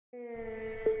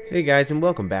Hey guys, and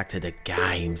welcome back to the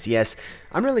games. Yes,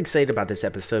 I'm really excited about this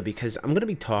episode because I'm going to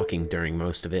be talking during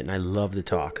most of it, and I love to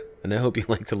talk, and I hope you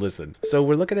like to listen. So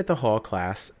we're looking at the Hall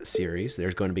class series.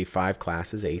 There's going to be 5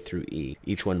 classes, A through E,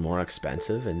 each one more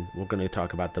expensive, and we're going to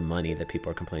talk about the money that people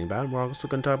are complaining about, and we're also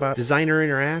going to talk about designer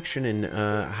interaction and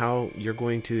how you're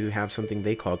going to have something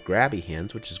they call Grabby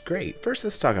hands, which is great. First,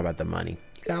 let's talk about the money.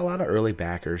 Got a lot of early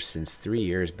backers since 3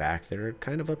 years back that are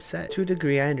kind of upset. To a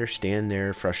degree, I understand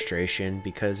their frustration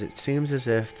because it seems as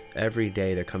if every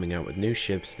day they're coming out with new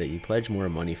ships that you pledge more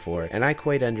money for, and I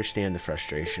quite understand the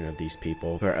frustration of these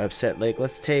people who are upset. Like,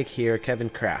 let's take here Kevin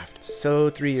Kraft.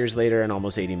 So 3 years later and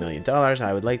almost $80 million,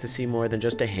 I would like to see more than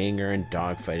just a hangar and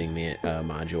dogfighting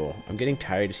module. I'm getting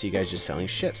tired to see you guys just selling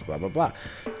ships, blah blah blah.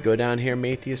 Go down here,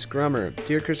 Matthias Grummer,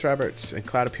 dear Chris Roberts, and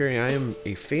Cloud Appearing. I am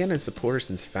a fan and supporter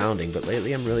since founding, but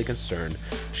lately I'm really concerned.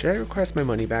 Should I request my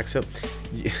money back? So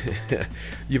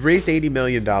you've raised $80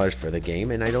 million for the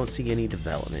game, and I don't see any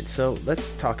development. So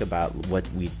let's talk about what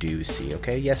we do see,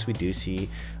 okay? Yes, we do see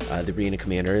the arena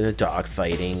commander and the dog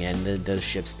fighting and the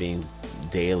ships being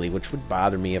daily, which would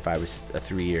bother me if I was a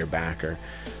 3-year backer.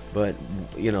 But,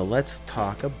 you know, let's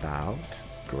talk about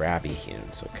Grabby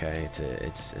hands, okay?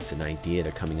 It's an idea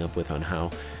they're coming up with on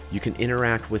how you can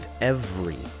interact with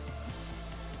every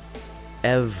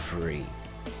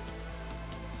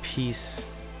piece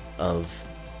of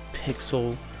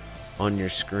pixel on your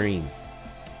screen.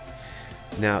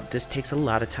 Now, this takes a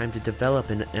lot of time to develop,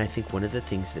 and I think one of the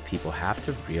things that people have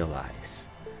to realize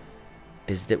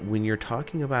is that when you're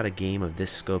talking about a game of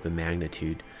this scope and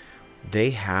magnitude, they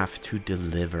have to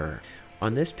deliver.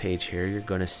 On this page here, you're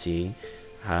going to see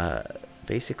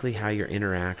basically how your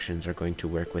interactions are going to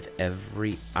work with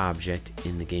every object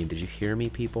in the game. Did you hear me,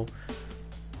 people?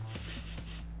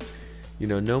 You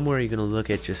know, no more are you going to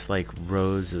look at just like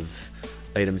rows of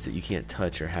items that you can't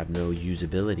touch or have no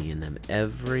usability in them.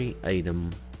 Every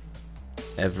item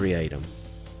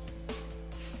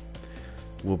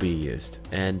will be used.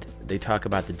 And they talk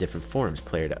about the different forms: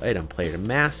 player to item, player to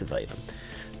massive item.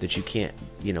 That you can't,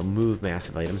 you know, move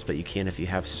massive items, but you can if you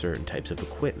have certain types of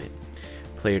equipment.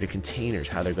 Player to containers,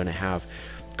 how they're going to have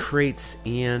crates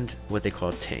and what they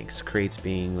call tanks. Crates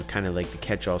being kind of like the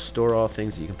catch-all, store-all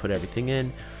things that you can put everything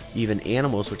in. Even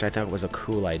animals, which I thought was a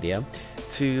cool idea,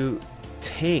 to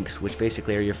tanks, which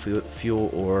basically are your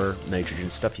fuel or nitrogen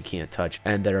stuff you can't touch,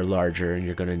 and that are larger, and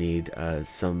you're going to need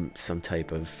some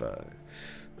type of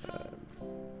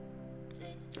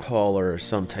haul or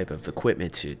some type of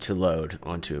equipment to load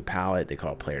onto a pallet. They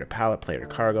call it player to pallet, player to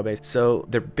cargo base. So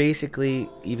they're basically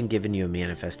even giving you a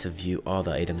manifest to view all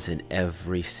the items in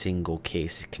every single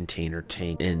case, container,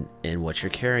 tank, and what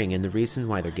you're carrying. And the reason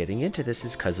why they're getting into this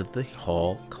is because of the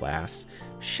Hall class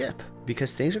ship,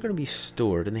 because things are going to be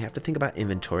stored and they have to think about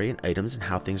inventory and items and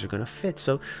how things are going to fit.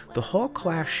 So the Hall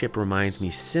class ship reminds me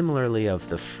similarly of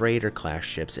the freighter class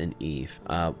ships in Eve,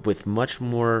 with much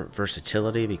more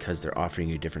versatility because they're offering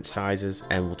you different sizes,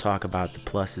 and we'll talk about the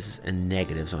pluses and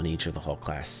negatives on each of the Hall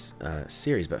class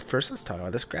series. But first, let's talk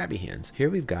about this Grabby hands. Here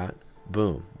we've got,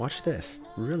 boom, watch this,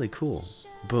 really cool,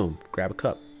 boom, grab a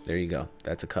cup. There you go.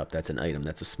 That's a cup. That's an item.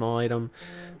 That's a small item.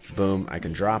 Boom. I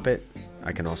can drop it.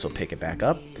 I can also pick it back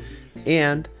up.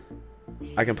 And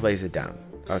I can place it down.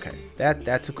 Okay.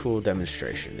 That's a cool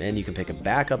demonstration. And you can pick it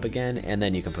back up again. And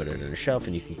then you can put it on a shelf.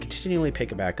 And you can continually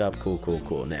pick it back up. Cool, cool,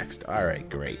 cool. Next. All right.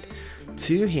 Great.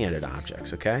 Two-handed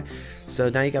objects. Okay. So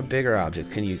now you got bigger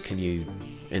objects. Can you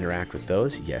interact with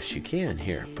those? Yes, you can.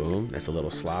 Here. Boom. That's a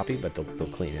little sloppy, but they'll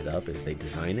clean it up as they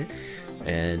design it.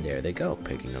 And there they go,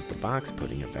 picking up the box,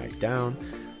 putting it back down,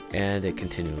 and it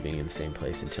continually being in the same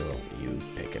place until you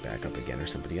pick it back up again or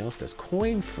somebody else does.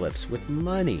 Coin flips with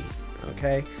money,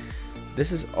 okay?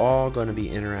 This is all going to be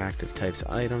interactive types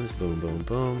of items. Boom, boom,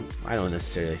 boom. I don't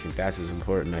necessarily think that's as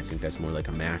important. I think that's more like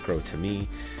a macro to me.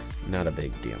 Not a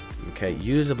big deal, okay?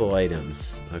 Usable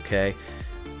items, okay?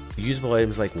 Usable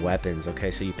items like weapons, okay?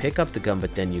 So you pick up the gun,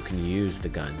 but then you can use the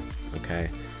gun,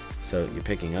 okay? So you're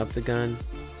picking up the gun,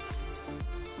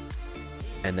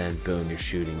 and then boom, you're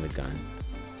shooting the gun.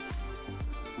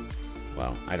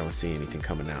 Well, I don't see anything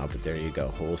coming out, but there you go,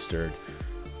 holstered,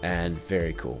 and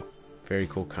very cool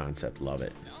concept. Love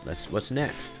it. What's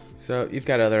next? So you've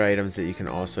got other items that you can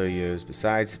also use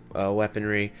besides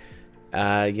weaponry.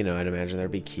 You know, I'd imagine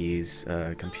there'd be keys,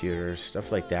 computers,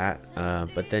 stuff like that.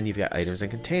 But then you've got items and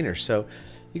containers. So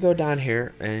you go down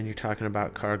here and you're talking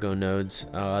about cargo nodes.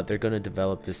 They're going to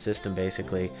develop this system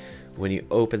basically when you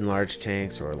open large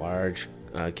tanks or large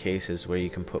cases where you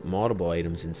can put multiple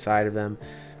items inside of them.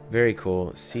 Very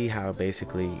cool. See how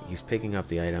basically he's picking up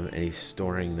the item and he's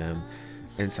storing them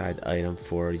inside the item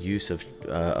for use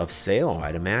of sale,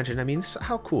 I'd imagine. I mean,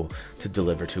 how cool to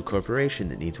deliver to a corporation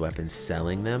that needs weapons,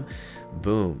 selling them.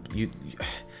 Boom. You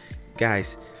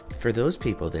guys, for those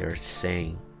people that are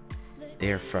saying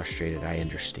they are frustrated, I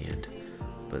understand.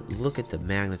 But look at the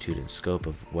magnitude and scope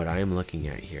of what I am looking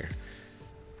at here.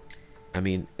 I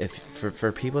mean, if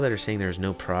for people that are saying there's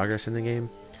no progress in the game,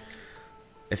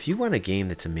 if you want a game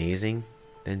that's amazing,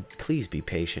 then please be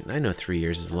patient. I know 3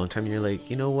 years is a long time. You're like,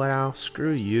 you know what, Al?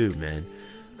 Screw you, man.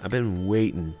 I've been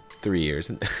waiting 3 years.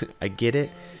 And I get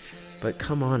it. But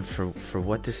come on, for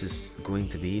what this is going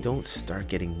to be, don't start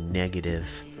getting negative.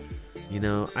 You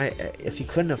know, if you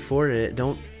couldn't afford it,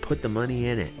 don't put the money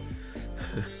in it.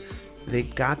 They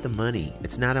got the money.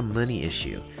 It's not a money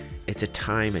issue. It's a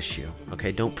time issue.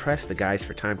 Okay, don't press the guys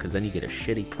for time, because then you get a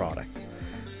shitty product.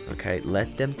 Okay,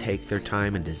 let them take their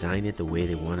time and design it the way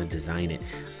they want to design it.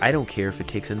 I don't care if it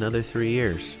takes another 3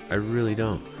 years. I really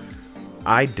don't.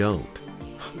 I don't.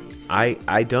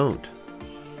 I don't.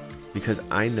 Because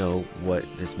I know what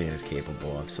this man is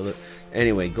capable of. So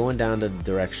anyway, going down to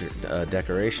the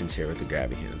decorations here with the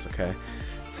grabby hands, okay?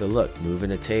 So look,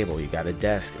 moving a table, you got a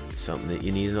desk, something that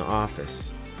you need in the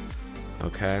office.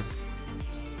 Okay?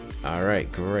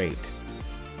 Alright, great.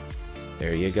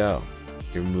 There you go.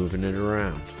 You're moving it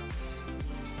around.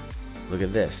 Look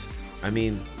at this. I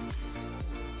mean,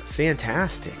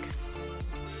 fantastic.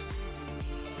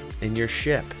 And your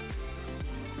ship.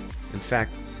 In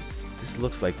fact, this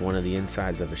looks like one of the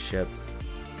insides of a ship.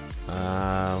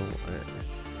 Not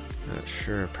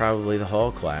sure. Probably the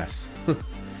Hull class.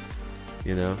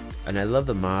 You know? And I love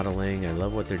the modeling. I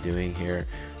love what they're doing here.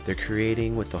 They're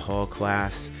creating with the Hull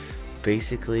class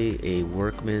basically a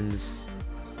workman's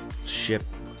ship,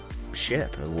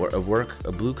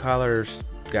 a blue collar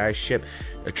guy's ship,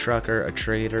 a trucker, a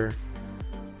trader.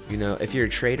 You know, if you're a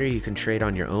trader, you can trade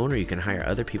on your own, or you can hire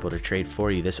other people to trade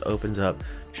for you. This opens up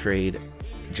trade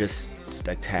just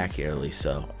spectacularly,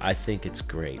 so I think it's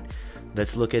great.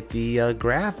 Let's look at the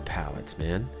grav pallets,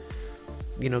 man.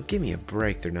 You know, give me a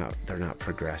break. They're not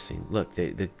progressing. Look,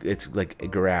 it's like a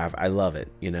grav. I love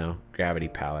it. You know, gravity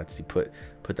pallets. You put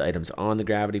the items on the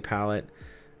gravity pallet,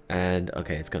 and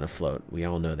okay, it's gonna float. We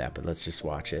all know that, but let's just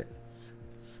watch it.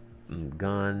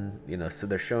 Gun, you know, so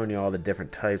they're showing you all the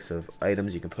different types of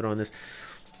items you can put on this.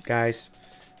 Guys,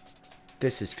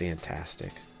 this is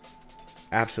fantastic.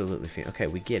 Absolutely fantastic. Okay,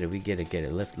 we get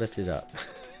it. Lift it up.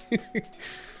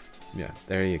 Yeah,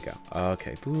 there you go.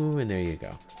 Okay, boom, and there you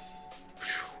go.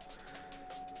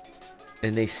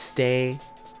 And they stay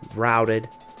routed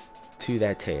to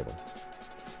that table.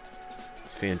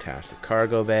 It's fantastic.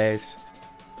 Cargo bays.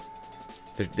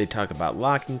 They talk about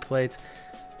locking plates.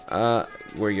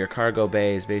 Where your cargo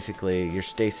bay is basically your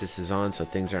stasis is on, so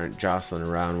things aren't jostling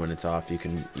around when it's off. You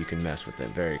can mess with it.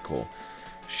 Very cool.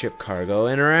 Ship cargo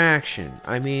interaction.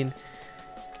 I mean,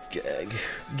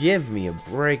 give me a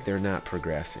break. They're not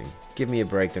progressing. Give me a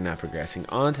break. They're not progressing.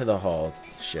 Onto the Hull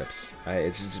ships.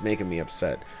 It's just making me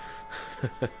upset.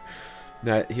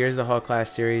 Now here's the Hull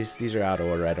class series. These are out of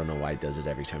order. I don't know why it does it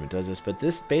every time it does this, but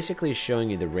this basically is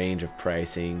showing you the range of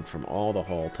pricing from all the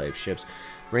Hull type ships,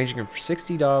 ranging from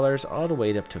 $60 all the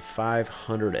way up to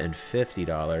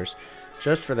 $550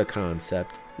 just for the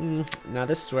concept. Now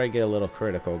this is where I get a little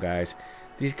critical, guys.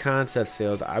 These concept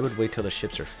sales, I would wait till the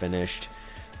ships are finished.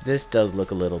 This does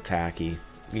look a little tacky.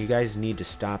 You guys need to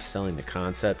stop selling the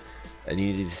concept, and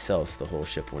you need to sell us the whole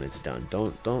ship when it's done.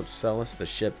 Don't sell us the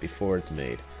ship before it's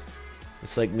made.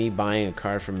 It's like me buying a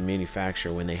car from a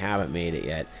manufacturer when they haven't made it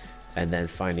yet, and then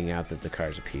finding out that the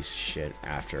car's a piece of shit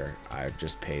after I've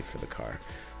just paid for the car.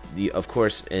 Of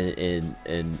course, in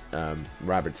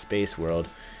Robert's Space World,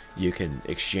 you can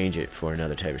exchange it for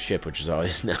another type of ship, which is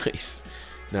always nice.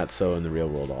 Not so in the real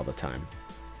world all the time.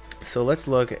 So let's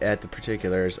look at the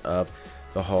particulars of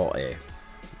the Hull A.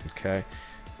 Okay,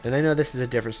 and I know this is a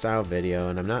different style video,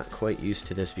 and I'm not quite used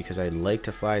to this because I like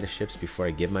to fly the ships before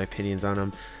I give my opinions on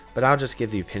them, but I'll just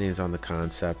give the opinions on the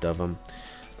concept of them.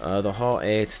 The Hull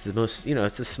A, it's the most, you know,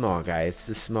 it's a small guy. It's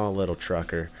the small little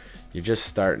trucker. You're just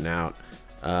starting out.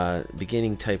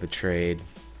 Beginning type of trade.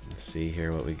 Let's see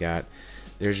here what we got.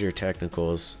 There's your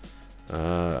technicals.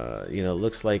 You know,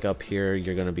 looks like up here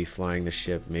you're going to be flying the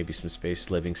ship, maybe some space,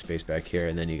 living space back here,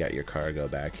 and then you got your cargo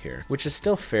back here, which is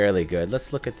still fairly good.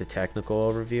 Let's look at the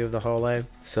technical overview of the Hull A.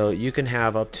 So you can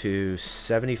have up to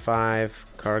 75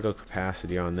 cargo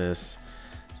capacity on this.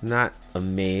 Not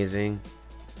amazing.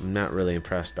 I'm not really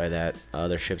impressed by that.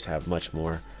 Other ships have much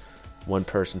more. One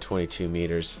person, 22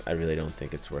 meters. I really don't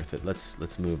think it's worth it.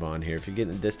 Let's move on here. If you're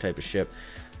getting this type of ship,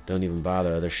 don't even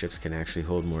bother. Other ships can actually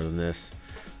hold more than this,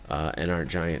 and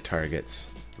aren't giant targets.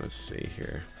 Let's see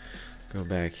here. Go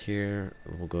back here.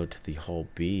 We'll go to the hull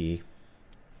B,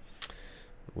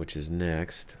 which is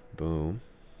next. Boom.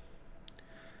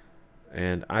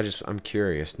 And I'm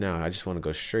curious now. I just want to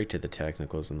go straight to the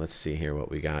technicals, and let's see here what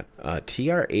we got.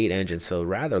 TR8 engine, so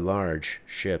rather large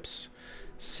ships.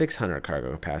 600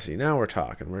 cargo capacity. Now we're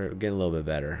talking. We're getting a little bit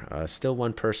better. Still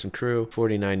one person crew,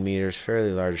 49 meters,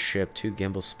 fairly large ship, 2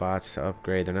 gimbal spots to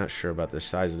upgrade. They're not sure about the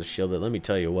size of the shield, but let me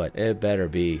tell you what, it better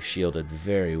be shielded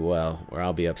very well or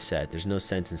I'll be upset. There's no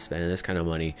sense in spending this kind of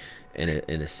money in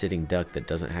a sitting duck that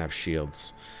doesn't have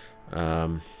shields.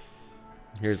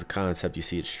 Here's the concept. You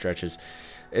see it stretches.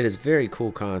 It is very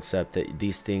cool concept that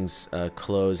these things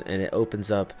close, and it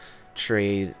opens up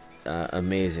trade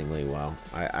amazingly well.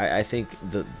 I think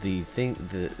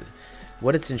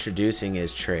what it's introducing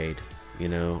is trade, you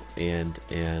know, and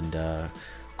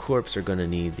corps are going to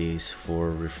need these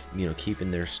for, you know,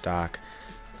 keeping their stock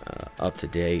up to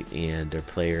date and their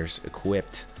players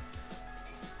equipped.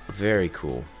 Very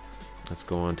cool. Let's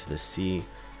go on to the C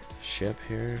ship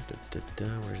here.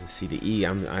 Where's the C? The E.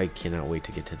 I cannot wait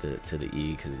to get to the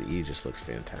E, because the E just looks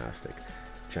fantastic.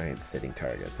 Giant sitting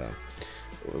target though.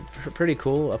 Pretty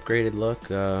cool upgraded look.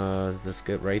 Let's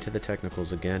get right to the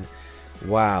technicals again.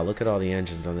 Wow, look at all the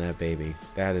engines on that baby.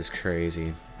 That is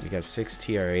crazy. You got 6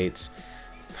 TR8s.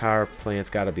 Power plant's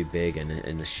got to be big,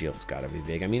 and the shield's got to be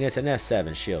big. I mean, it's an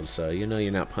S7 shield, so you know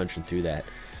you're not punching through that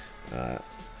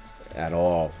at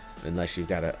all, unless you've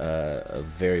got a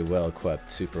very well equipped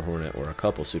Super Hornet or a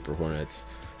couple Super Hornets,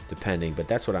 depending. But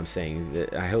that's what I'm saying.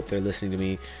 I hope they're listening to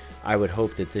me. I would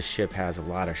hope that this ship has a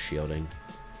lot of shielding.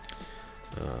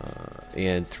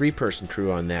 And 3-person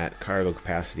crew on that. Cargo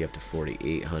capacity up to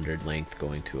 4,800. Length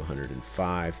going to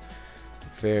 105.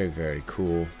 Very, very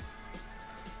cool.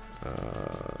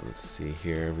 Let's see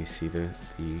here. We see the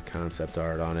concept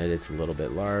art on it. It's a little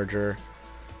bit larger.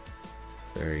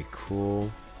 Very cool.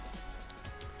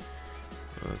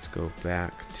 Let's go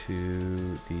back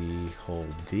to the hull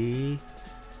D.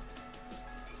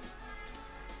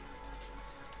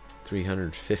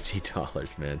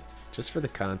 $350, man, just for the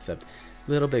concept.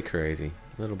 Little bit crazy,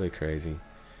 little bit crazy.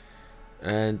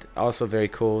 And also very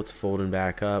cool, it's folding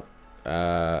back up.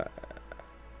 Here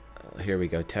we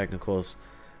go, technicals.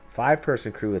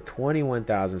 5-person crew with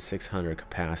 21,600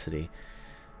 capacity.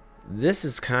 This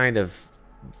is kind of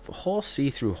hull C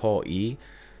through hull E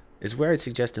is where I'd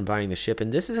suggest in buying the ship.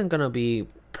 And this isn't going to be,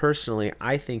 personally,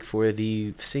 I think, for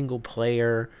the single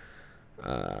player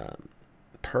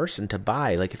person to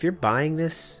buy. Like, if you're buying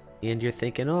this and you're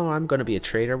thinking, oh, I'm going to be a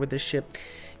trader with this ship,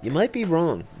 you might be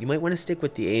wrong. You might want to stick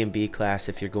with the A and B class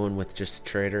if you're going with just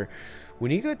trader.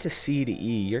 When you go to C to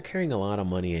E, you're carrying a lot of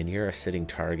money and you're a sitting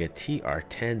target.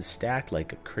 TR10 stacked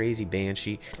like a crazy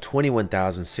banshee.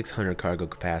 21,600 cargo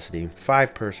capacity.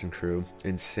 5-person crew.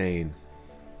 Insane.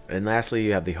 And lastly,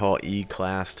 you have the hull E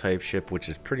class type ship, which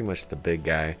is pretty much the big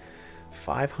guy.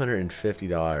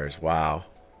 $550. Wow.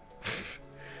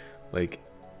 Like,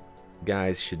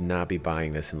 guys should not be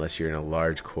buying this unless you're in a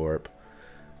large corp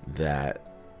that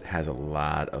has a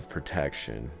lot of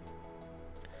protection.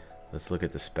 Let's look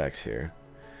at the specs here.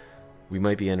 We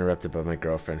might be interrupted by my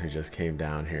girlfriend who just came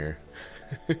down here.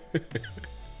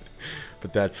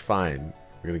 But that's fine.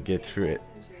 We're going to get through it.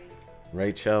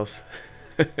 Right, Chels?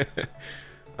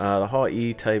 The hull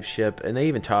E type ship, and they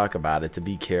even talk about it, to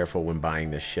be careful when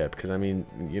buying this ship, because I mean,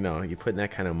 you know, you're putting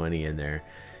that kind of money in there,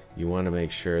 you want to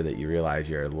make sure that you realize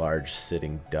you're a large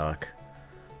sitting duck.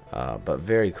 But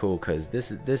very cool, because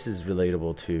this is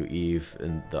relatable to Eve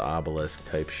and the Obelisk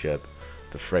type ship,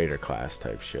 the freighter class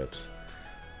type ships,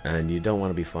 and you don't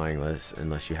want to be flying this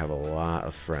unless you have a lot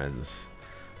of friends.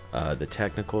 The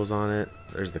technicals on it,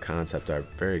 there's the concept art,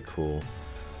 very cool.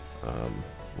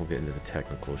 We'll get into the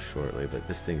technicals shortly, but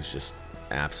this thing's just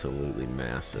absolutely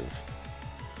massive.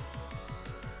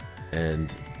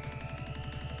 And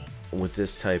with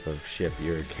this type of ship,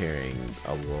 you're carrying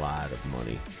a lot of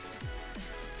money.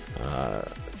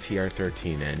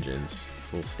 TR13 engines,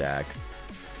 full stack,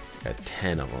 got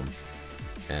 10 of them.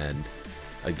 And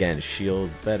again, shield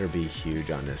better be huge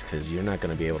on this, because you're not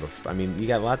going to be able to, I mean, you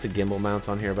got lots of gimbal mounts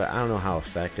on here, but I don't know how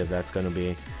effective that's going to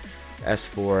be.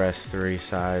 S4, S3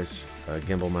 size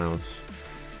gimbal mounts,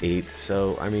 8.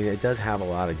 So I mean, it does have a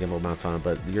lot of gimbal mounts on it,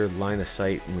 but your line of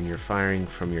sight when you're firing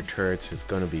from your turrets is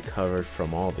going to be covered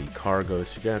from all the cargo,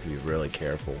 so you're going to have to be really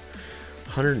careful.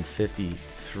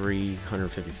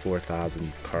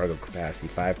 154,000 cargo capacity,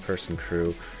 5-person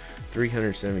crew,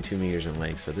 372 meters in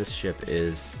length. So this ship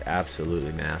is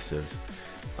absolutely massive.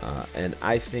 And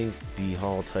I think the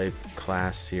hull type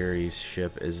class series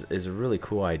ship is a really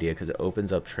cool idea, because it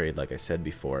opens up trade, like I said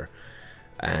before.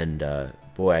 And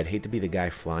boy, I'd hate to be the guy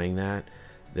flying that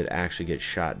that actually get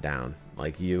shot down.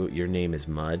 Like your name is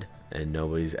Mud, and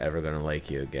nobody's ever gonna like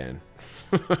you again.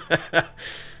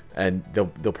 And they'll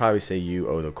probably say you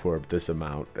owe the corp this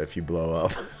amount if you blow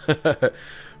up.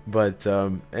 But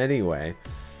anyway,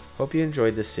 hope you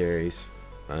enjoyed this series.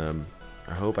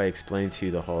 I hope I explained to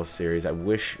you the whole series. I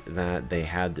wish that they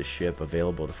had the ship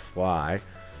available to fly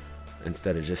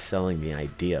instead of just selling the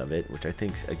idea of it, which I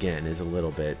think, again, is a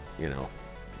little bit, you know,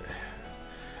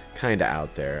 kind of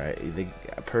out there.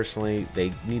 Personally,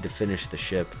 they need to finish the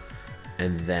ship,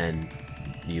 and then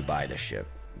you buy the ship.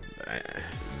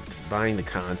 Buying the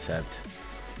concept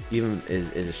even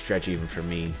is a stretch even for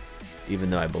me, even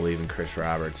though I believe in Chris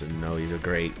Roberts and know he's a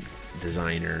great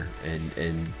designer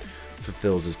and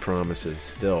fulfills his promises.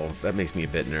 Still, that makes me a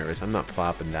bit nervous. I'm not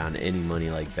plopping down any money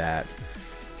like that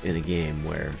in a game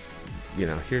where, you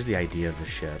know, here's the idea of the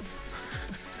ship.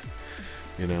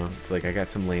 You know, it's like I got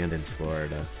some land in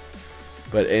Florida.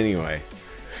 But anyway,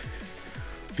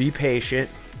 be patient.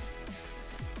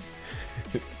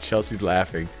 Chelsea's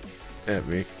laughing at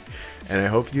me. And I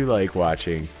hope you like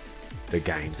watching the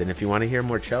games. And if you want to hear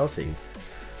more Chelsea,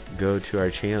 go to our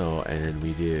channel and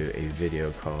we do a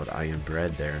video called I Am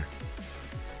Bread there,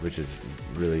 which is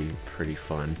really pretty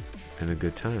fun and a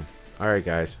good time. Alright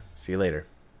guys, see you later.